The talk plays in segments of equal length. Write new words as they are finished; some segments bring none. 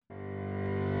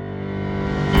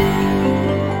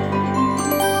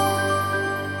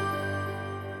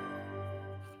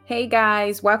Hey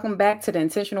guys, welcome back to the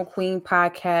Intentional Queen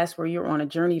podcast, where you're on a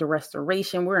journey to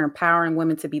restoration. We're empowering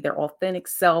women to be their authentic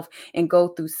self and go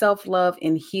through self-love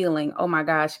and healing. Oh my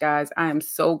gosh, guys, I am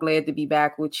so glad to be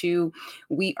back with you.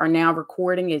 We are now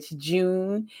recording. It's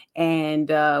June and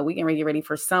we can get ready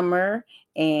for summer.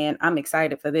 And I'm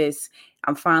excited for this.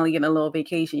 I'm finally getting a little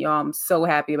vacation, y'all. I'm so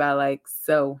happy about it,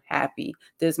 so happy.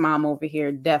 This mom over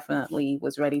here definitely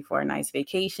was ready for a nice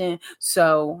vacation.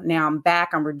 So now I'm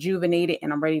back, I'm rejuvenated,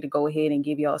 and I'm ready to go ahead and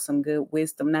give y'all some good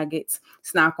wisdom nuggets.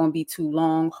 It's not going to be too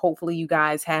long. Hopefully you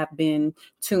guys have been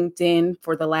tuned in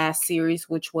for the last series,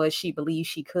 which was She Believed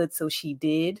She Could, So She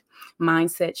Did.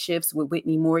 Mindset Shifts with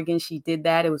Whitney Morgan. She did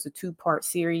that. It was a 2-part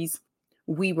series.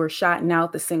 We were shouting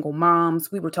out the single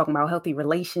moms. We were talking about healthy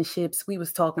relationships. We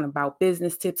was talking about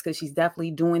business tips because she's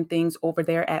definitely doing things over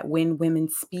there at When Women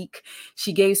Speak.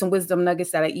 She gave some wisdom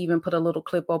nuggets that I even put a little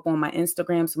clip up on my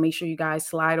Instagram. So make sure you guys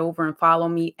slide over and follow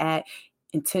me at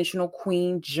Intentional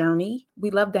Queen Journey.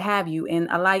 We love to have you. And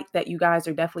I like that you guys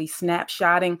are definitely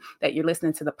snapshotting that you're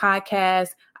listening to the podcast.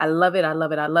 I love it. I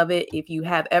love it. I love it. If you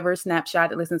have ever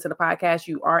snapshotted, listened to the podcast,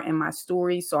 you are in my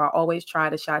story. So I always try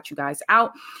to shout you guys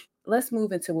out. Let's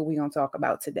move into what we're going to talk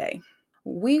about today.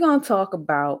 We're going to talk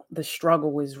about the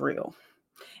struggle is real.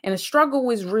 And the struggle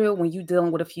is real when you're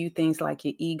dealing with a few things like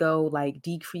your ego, like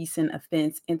decreasing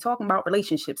offense, and talking about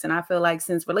relationships. And I feel like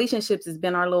since relationships has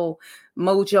been our little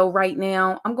mojo right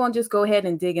now, I'm going to just go ahead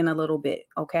and dig in a little bit.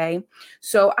 Okay.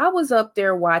 So I was up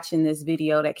there watching this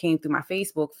video that came through my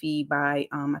Facebook feed by,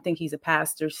 I think he's a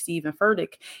pastor, Steven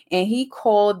Furtick, and he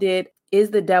called it,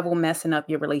 "Is the devil messing up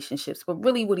your relationships?" But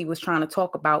really what he was trying to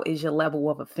talk about is your level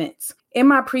of offense. In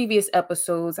my previous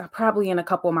episodes, I probably in a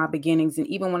couple of my beginnings, and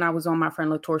even when I was on my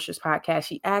friend Latorcia's podcast,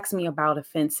 she asked me about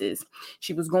offenses.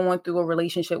 She was going through a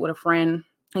relationship with a friend,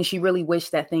 and she really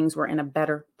wished that things were in a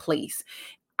better place.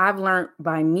 I've learned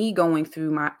by me going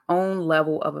through my own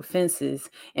level of offenses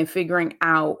and figuring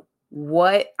out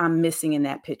what I'm missing in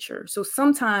that picture. So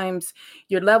sometimes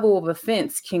your level of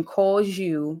offense can cause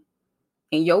you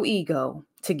and your ego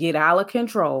to get out of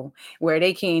control where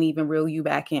they can't even reel you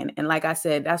back in. And like I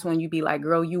said, that's when you be like,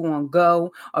 girl, you want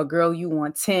go, or girl, you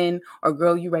want 10, or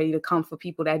girl, you ready to come for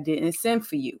people that didn't send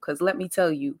for you. Because let me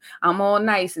tell you, I'm all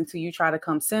nice until you try to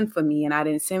come send for me, and I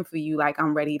didn't send for you like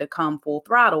I'm ready to come full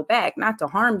throttle back, not to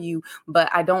harm you, but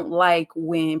I don't like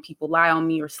when people lie on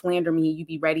me or slander me, you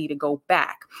be ready to go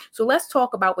back. So let's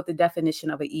talk about what the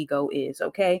definition of an ego is,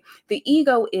 okay? The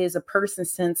ego is a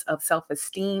person's sense of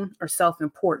self-esteem or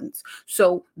self-importance.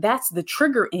 So that's the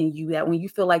trigger in you that when you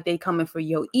feel like they coming for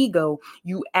your ego,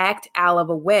 you act out of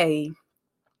a way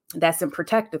that's in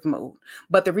protective mode.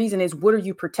 But the reason is, what are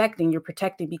you protecting? You're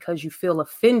protecting because you feel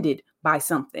offended by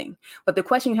something. But the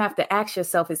question you have to ask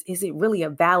yourself is it really a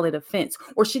valid offense?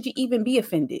 Or should you even be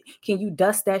offended? Can you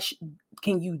dust that?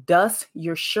 Can you dust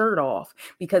your shirt off?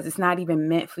 Because it's not even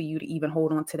meant for you to even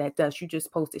hold on to that dust. You're just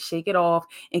supposed to shake it off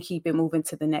and keep it moving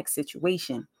to the next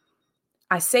situation.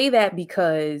 I say that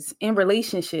because in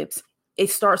relationships, it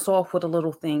starts off with a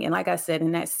little thing. And like I said,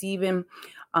 in that Steven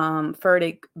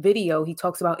Furtick video, he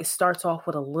talks about it starts off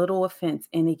with a little offense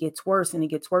and it gets worse and it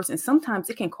gets worse. And sometimes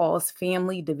it can cause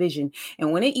family division.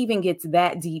 And when it even gets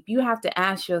that deep, you have to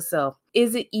ask yourself,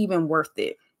 is it even worth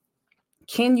it?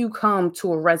 Can you come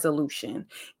to a resolution?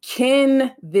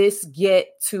 Can this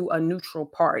get to a neutral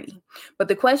party? But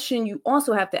the question you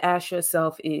also have to ask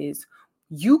yourself is,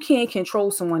 you can't control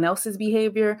someone else's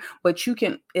behavior, but you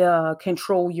can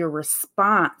control your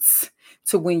response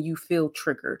to when you feel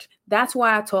triggered. That's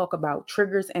why I talk about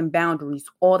triggers and boundaries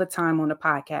all the time on the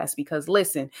podcast, because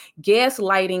listen,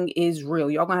 gaslighting is real.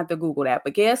 Y'all gonna have to Google that.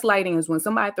 But gaslighting is when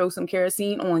somebody throws some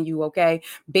kerosene on you, okay?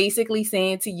 Basically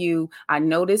saying to you, I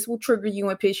know this will trigger you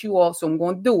and piss you off, so I'm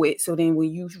gonna do it. So then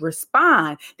when you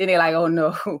respond, then they're like, oh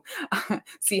no,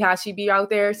 see how she be out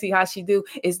there? See how she do?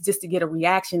 It's just to get a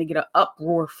reaction, to get an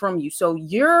uproar from you. So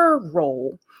your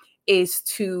role is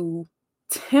to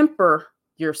temper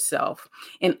yourself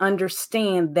and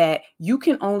understand that you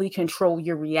can only control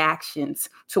your reactions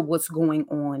to what's going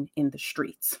on in the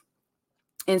streets.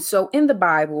 And so in the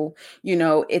Bible,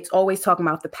 it's always talking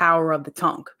about the power of the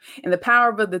tongue. And the power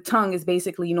of the tongue is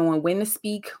basically knowing when to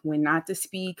speak, when not to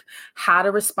speak, how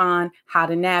to respond, how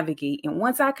to navigate. And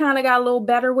once I kind of got a little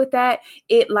better with that,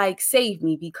 it saved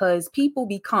me, because people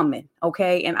be coming,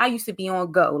 okay? And I used to be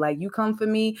on go. Like, you come for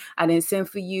me, I didn't send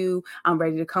for you, I'm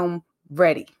ready to come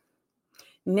ready.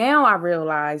 Now I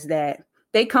realize that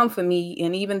they come for me,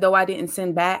 and even though I didn't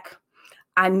send back,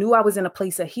 I knew I was in a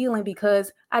place of healing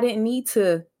because I didn't need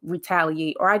to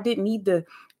retaliate, or I didn't need to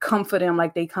come for them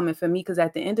like they coming for me. Because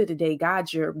at the end of the day,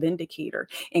 God's your vindicator,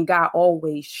 and God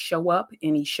always show up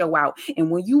and he show out. And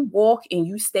when you walk and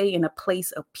you stay in a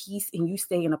place of peace and you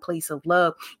stay in a place of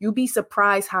love, you'll be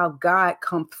surprised how God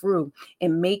come through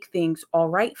and make things all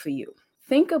right for you.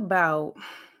 Think about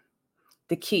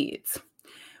the kids.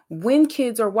 When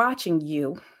kids are watching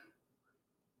you,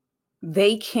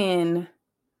 they can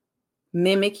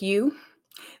mimic you.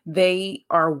 They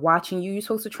are watching you. You're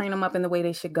supposed to train them up in the way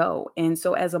they should go. And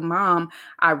so as a mom,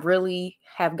 I really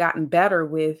have gotten better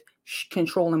with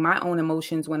controlling my own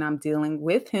emotions when I'm dealing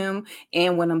with him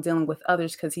and when I'm dealing with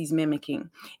others, because he's mimicking.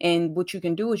 And what you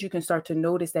can do is you can start to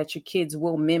notice that your kids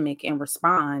will mimic and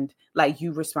respond like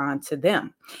you respond to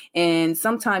them. And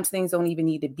sometimes things don't even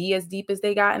need to be as deep as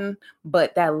they gotten,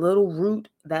 but that little root,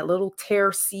 that little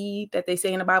tear seed that they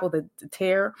say in the Bible, the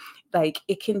tear, like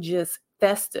it can just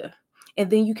fester. And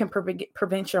then you can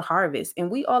prevent your harvest. And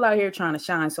we all out here trying to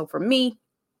shine. So for me,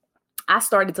 I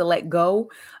started to let go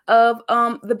of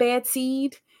the bad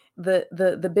seed,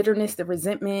 the bitterness, the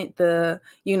resentment,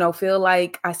 feel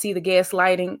like I see the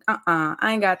gaslighting. I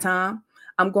ain't got time.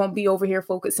 I'm going to be over here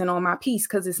focusing on my peace,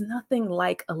 because it's nothing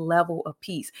like a level of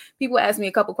peace. People ask me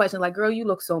a couple questions like, girl, you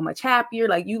look so much happier.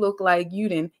 Like you look like you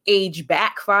didn't age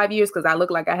back 5 years, because I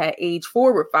look like I had age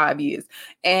forward 5 years.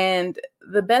 And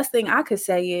the best thing I could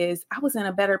say is I was in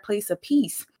a better place of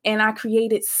peace, and I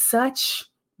created such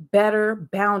better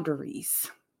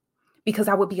boundaries, because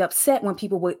I would be upset when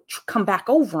people would come back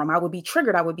over them. I would be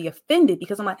triggered. I would be offended,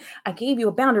 because I'm like, I gave you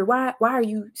a boundary. Why are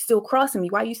you still crossing me?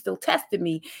 Why are you still testing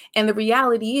me? And the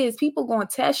reality is people going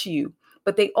to test you,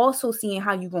 but they also seeing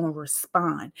how you're going to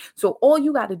respond. So all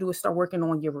you got to do is start working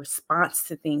on your response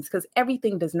to things, because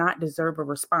everything does not deserve a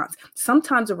response.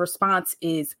 Sometimes a response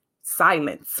is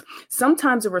silence.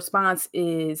 Sometimes a response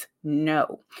is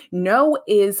no. No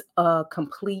is a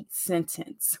complete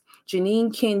sentence.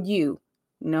 Janine, can you?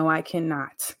 No, I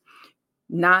cannot.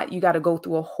 Not, you got to go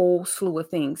through a whole slew of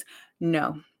things.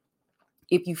 No.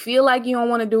 If you feel like you don't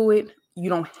want to do it, you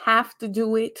don't have to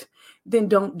do it, then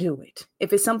don't do it.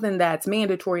 If it's something that's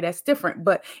mandatory, that's different.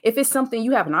 But if it's something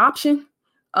you have an option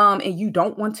and you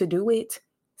don't want to do it,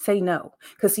 say no.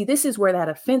 Because see, this is where that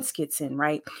offense gets in,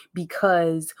 right?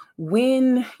 Because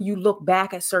when you look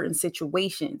back at certain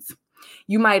situations,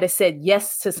 you might have said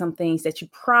yes to some things that you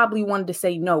probably wanted to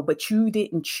say no, but you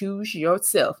didn't choose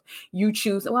yourself. You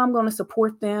choose, oh, I'm going to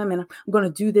support them and I'm going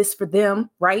to do this for them,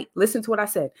 right? Listen to what I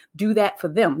said. Do that for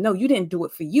them. No, you didn't do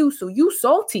it for you. So you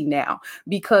salty now,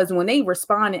 because when they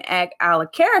respond and act out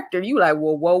of character, you like,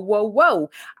 whoa.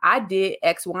 I did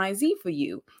X, Y, and Z for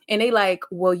you. And they like,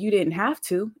 well, you didn't have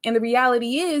to. And the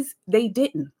reality is they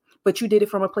didn't. But you did it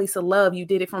from a place of love. You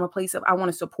did it from a place of, I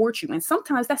want to support you. And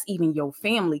sometimes that's even your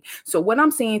family. So what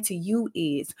I'm saying to you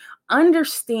is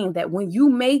understand that when you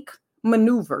make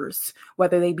maneuvers,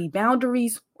 whether they be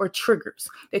boundaries or triggers,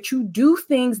 that you do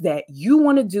things that you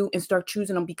want to do and start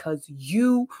choosing them because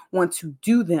you want to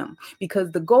do them. Because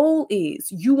the goal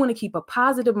is you want to keep a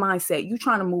positive mindset. You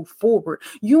trying to move forward.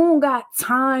 You don't got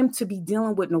time to be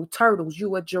dealing with no turtles.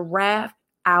 You a giraffe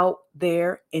out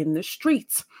there in the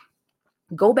streets.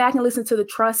 Go back and listen to the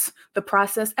Trust the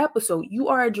Process episode. You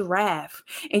are a giraffe,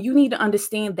 and you need to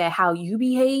understand that how you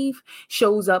behave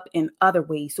shows up in other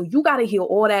ways. So you got to heal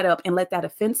all that up and let that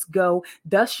offense go,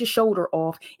 dust your shoulder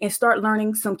off, and start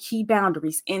learning some key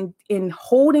boundaries and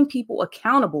holding people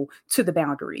accountable to the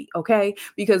boundary, okay?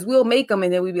 Because we'll make them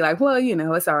and then we'll be like, well,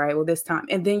 it's all right, well, this time.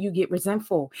 And then you get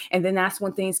resentful. And then that's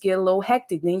when things get a little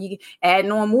hectic. Then you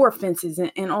adding on more offenses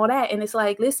and all that. And it's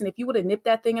like, listen, if you would have nipped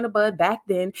that thing in the bud back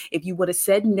then, if you would have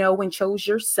said no and chose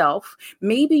yourself,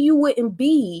 maybe you wouldn't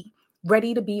be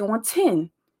ready to be on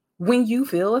 10 when you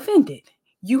feel offended.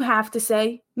 You have to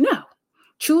say no.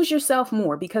 Choose yourself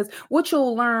more, because what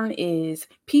you'll learn is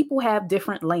people have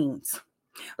different lanes.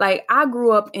 Like I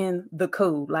grew up in the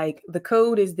code. Like the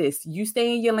code is this: you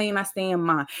stay in your lane, I stay in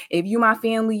mine. If you my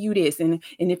family, you this, and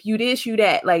if you this, you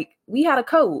that. Like we had a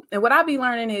code. And what I be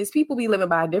learning is people be living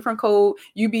by a different code.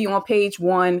 You be on page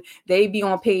 1, they be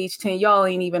on page 10. Y'all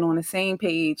ain't even on the same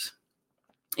page.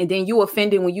 And then you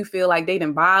offended when you feel like they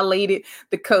done violated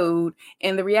the code.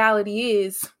 And the reality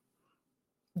is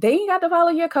they ain't got to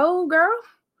follow your code, girl.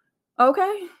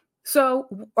 Okay. So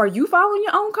are you following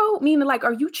your own code? Meaning, like,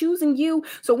 are you choosing you?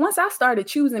 So once I started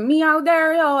choosing me out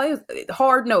there, y'all, it was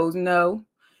hard nose. No,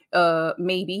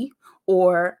 maybe,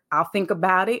 or I'll think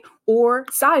about it, or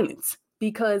silence,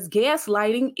 because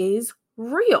gaslighting is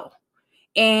real.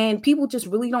 And people just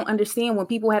really don't understand when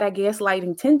people have that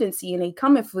gaslighting tendency and they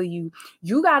coming for you,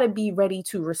 you got to be ready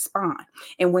to respond.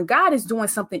 And when God is doing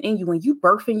something in you, when you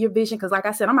birthing your vision, because like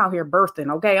I said, I'm out here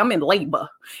birthing, okay? I'm in labor.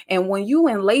 And when you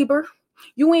in labor,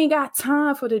 You ain't got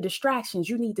time for the distractions.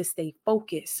 You need to stay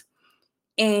focused.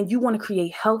 And you want to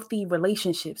create healthy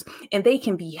relationships, and they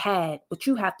can be had, but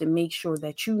you have to make sure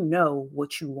that you know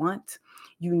what you want,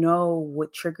 you know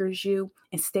what triggers you,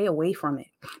 and stay away from it.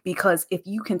 Because if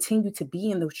you continue to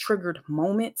be in those triggered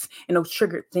moments and those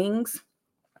triggered things,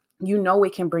 you know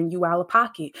it can bring you out of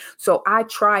pocket. So I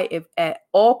try, if at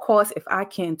all costs, if I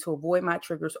can, to avoid my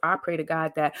triggers. I pray to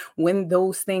God that when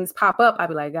those things pop up, I'll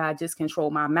be like, God, just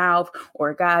control my mouth,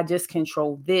 or God, just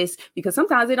control this. Because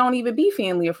sometimes it don't even be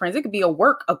family or friends. It could be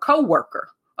a coworker.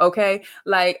 Okay.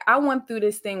 Like, I went through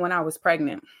this thing when I was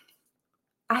pregnant.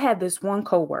 I had this one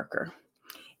coworker,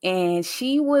 and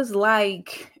she was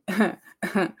like,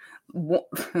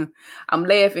 I'm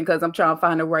laughing because I'm trying to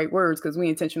find the right words, because we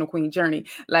intentional queen journey.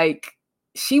 Like,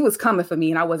 she was coming for me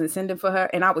and I wasn't sending for her,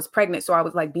 and I was pregnant. So I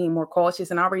was like being more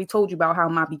cautious. And I already told you about how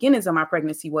my beginnings of my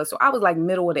pregnancy was. So I was like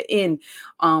middle of the end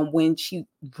when she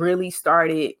really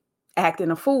started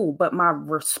acting a fool. But my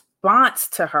response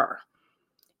to her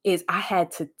is I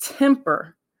had to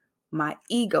temper my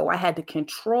ego. I had to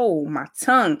control my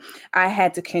tongue. I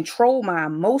had to control my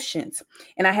emotions,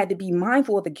 and I had to be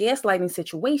mindful of the gaslighting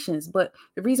situations. But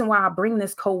the reason why I bring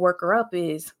this coworker up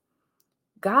is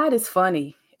God is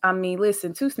funny. I mean,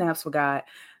 listen, 2 snaps for God.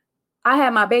 I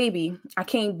had my baby. I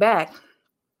came back,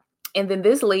 and then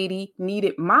this lady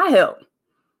needed my help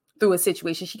through a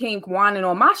situation. She came whining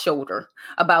on my shoulder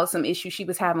about some issues she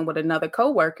was having with another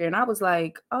coworker. And I was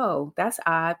like, oh, that's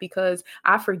odd, because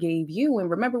I forgave you. And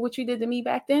remember what you did to me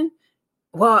back then?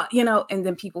 Well, and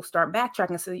then people start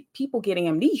backtracking. So people get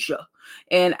amnesia,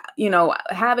 and,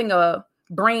 having a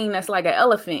brain that's like an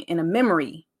elephant, and a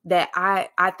memory that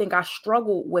I think I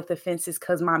struggle with offenses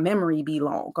because my memory be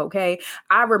long. Okay.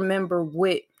 I remember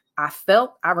what I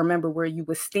felt. I remember where you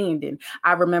were standing.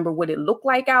 I remember what it looked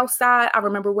like outside. I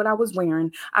remember what I was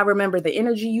wearing. I remember the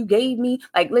energy you gave me.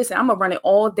 Like, listen, I'm going to run it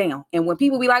all down. And when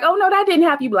people be like, oh, no, that didn't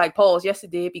happen, you be like, pause. Yes,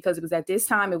 it did, because it was at this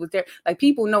time. It was there. Like,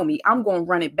 people know me. I'm going to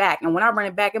run it back. And when I run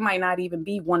it back, it might not even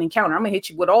be one encounter. I'm going to hit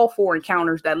you with all 4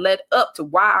 encounters that led up to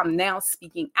why I'm now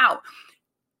speaking out.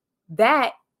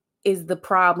 That is the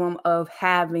problem of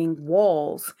having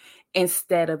walls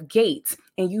instead of gates.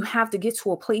 And you have to get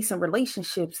to a place in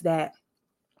relationships that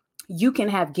you can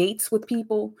have gates with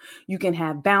people, you can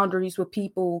have boundaries with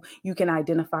people, you can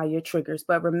identify your triggers.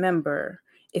 But remember,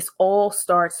 it all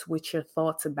starts with your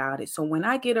thoughts about it. So when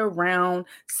I get around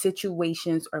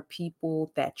situations or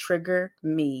people that trigger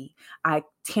me, I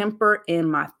temper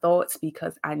in my thoughts,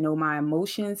 because I know my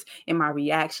emotions and my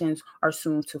reactions are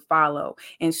soon to follow.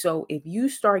 And so if you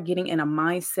start getting in a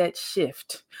mindset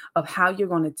shift of how you're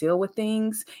going to deal with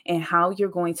things, and how you're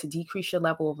going to decrease your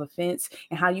level of offense,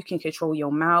 and how you can control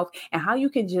your mouth, and how you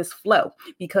can just flow.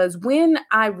 Because when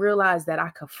I realized that I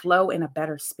could flow in a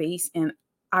better space, and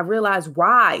I realized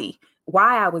why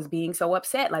I was being so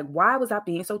upset. Like, why was I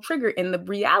being so triggered? And the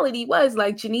reality was,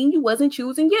 like, Janine, you wasn't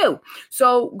choosing you.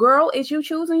 So, girl, is you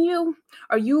choosing you?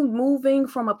 Are you moving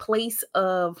from a place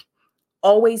of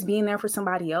always being there for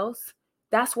somebody else?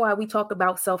 That's why we talked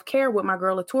about self-care with my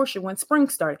girl Latorsha when spring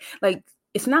started. Like,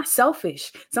 it's not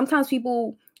selfish. Sometimes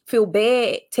people feel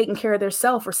bad taking care of their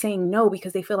self or saying no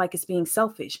because they feel like it's being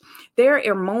selfish. There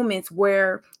are moments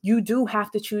where you do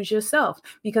have to choose yourself,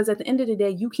 because at the end of the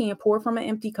day, you can't pour from an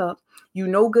empty cup. You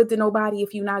no good to nobody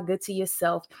if you're not good to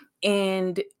yourself.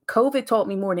 And COVID taught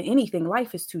me more than anything,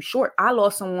 life is too short. I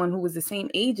lost someone who was the same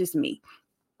age as me.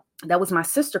 That was my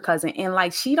sister cousin. And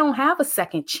like, she don't have a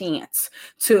second chance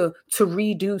to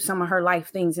redo some of her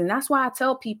life things. And that's why I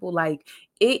tell people, like,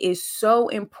 it is so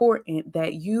important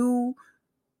that you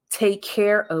take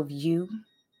care of you.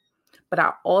 But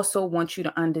I also want you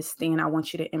to understand, I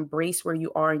want you to embrace where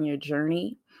you are in your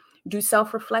journey. Do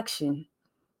self-reflection.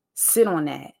 Sit on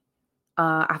that.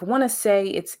 I want to say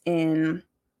it's in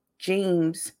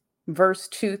James verse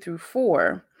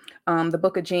 2-4, the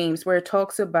book of James, where it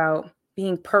talks about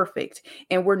being perfect.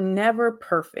 And we're never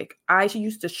perfect. I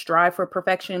used to strive for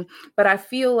perfection, but I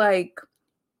feel like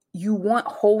you want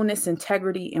wholeness,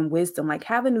 integrity, and wisdom. Like,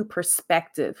 have a new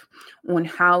perspective on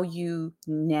how you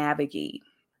navigate.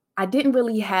 I didn't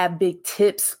really have big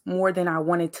tips more than I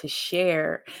wanted to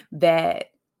share,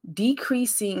 that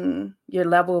decreasing your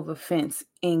level of offense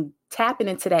and tapping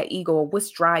into that ego of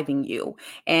what's driving you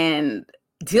and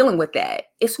dealing with that,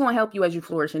 it's going to help you as you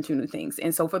flourish into new things.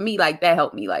 And so for me, like, that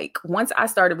helped me. Like, once I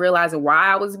started realizing why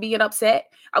I was being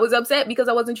upset, I was upset because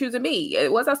I wasn't choosing me.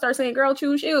 Once I started saying, girl,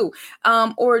 choose you,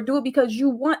 or do it because you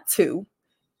want to,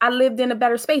 I lived in a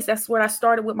better space. That's where I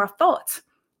started with my thoughts.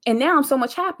 And now I'm so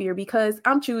much happier because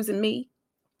I'm choosing me.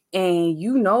 And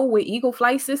what ego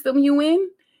flight system you in,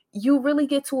 you really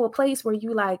get to a place where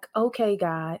you like, okay,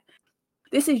 God,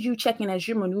 This is you checking as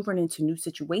you're maneuvering into new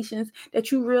situations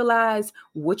that you realize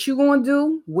what you're going to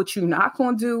do, what you're not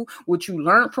going to do, what you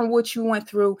learned from what you went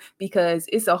through, because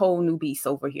it's a whole new beast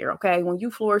over here. Okay. When you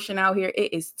flourishing out here,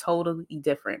 it is totally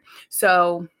different.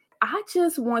 So I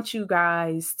just want you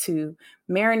guys to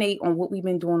marinate on what we've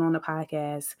been doing on the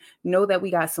podcast. Know that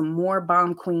we got some more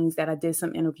bomb queens that I did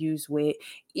some interviews with.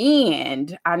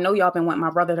 And I know y'all been wanting my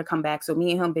brother to come back. So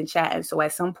me and him been chatting. So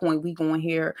at some point we going to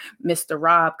hear Mr.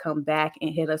 Rob come back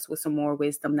and hit us with some more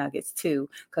wisdom nuggets too.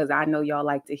 Because I know y'all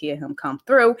like to hear him come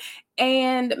through.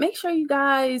 And make sure you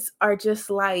guys are just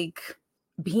like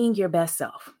being your best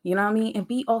self. You know what I mean? And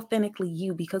be authentically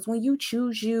you. Because when you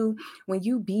choose you, when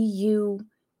you be you,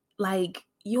 like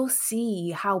you'll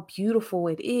see how beautiful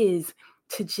it is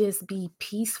to just be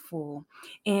peaceful.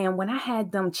 And when I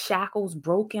had them shackles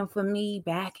broken for me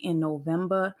back in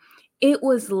November, it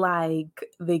was like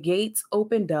the gates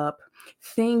opened up,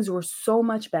 things were so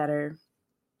much better,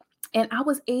 and I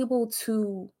was able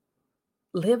to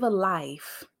live a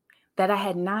life that I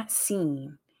had not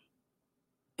seen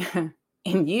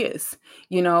in years,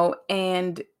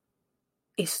 and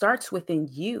it starts within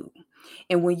you.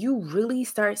 And when you really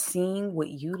start seeing what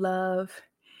you love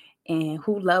and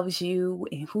who loves you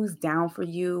and who's down for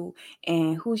you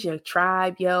and who's your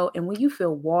tribe, yo, and when you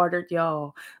feel watered,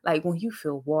 y'all, like when you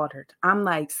feel watered, I'm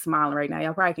like smiling right now.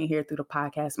 Y'all probably can hear through the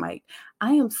podcast mic.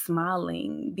 I am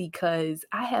smiling because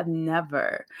I have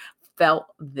never felt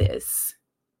this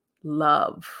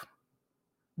love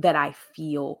that I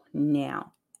feel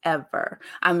now. Ever.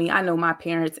 I mean, I know my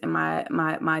parents and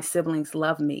my siblings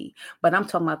love me, but I'm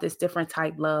talking about this different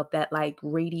type love that like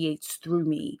radiates through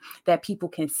me, that people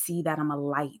can see that I'm a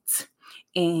light.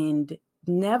 And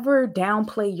never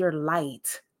downplay your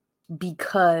light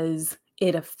because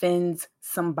it offends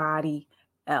somebody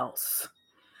else.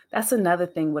 That's another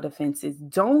thing with offenses.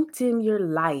 Don't dim your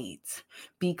light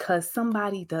because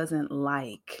somebody doesn't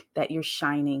like that you're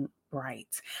shining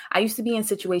bright. I used to be in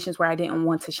situations where I didn't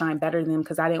want to shine better than them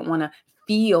because I didn't want to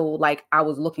feel like I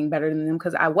was looking better than them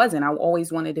because I wasn't. I always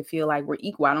wanted to feel like we're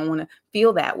equal. I don't want to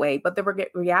feel that way. But the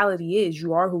reality is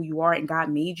you are who you are and God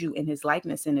made you in his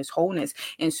likeness and his wholeness.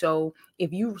 And so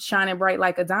if you shining bright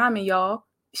like a diamond, y'all,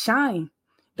 shine.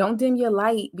 Don't dim your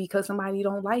light because somebody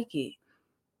don't like it.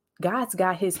 God's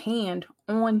got his hand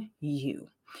on you.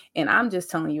 And I'm just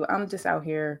telling you, I'm just out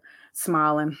here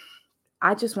smiling.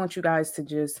 I just want you guys to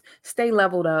just stay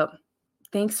leveled up.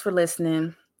 Thanks for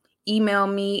listening. Email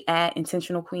me at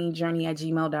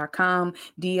intentionalqueenjourney@gmail.com.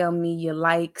 DM me your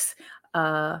likes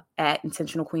at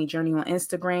Intentional Queen Journey on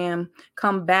Instagram.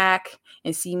 Come back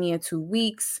and see me in 2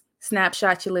 weeks.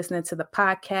 Snapshot you listening to the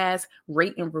podcast.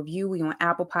 Rate and review. We on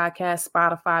Apple Podcasts,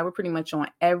 Spotify. We're pretty much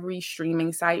on every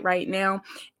streaming site right now.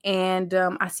 And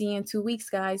I see you in 2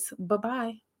 weeks, guys.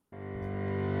 Bye-bye.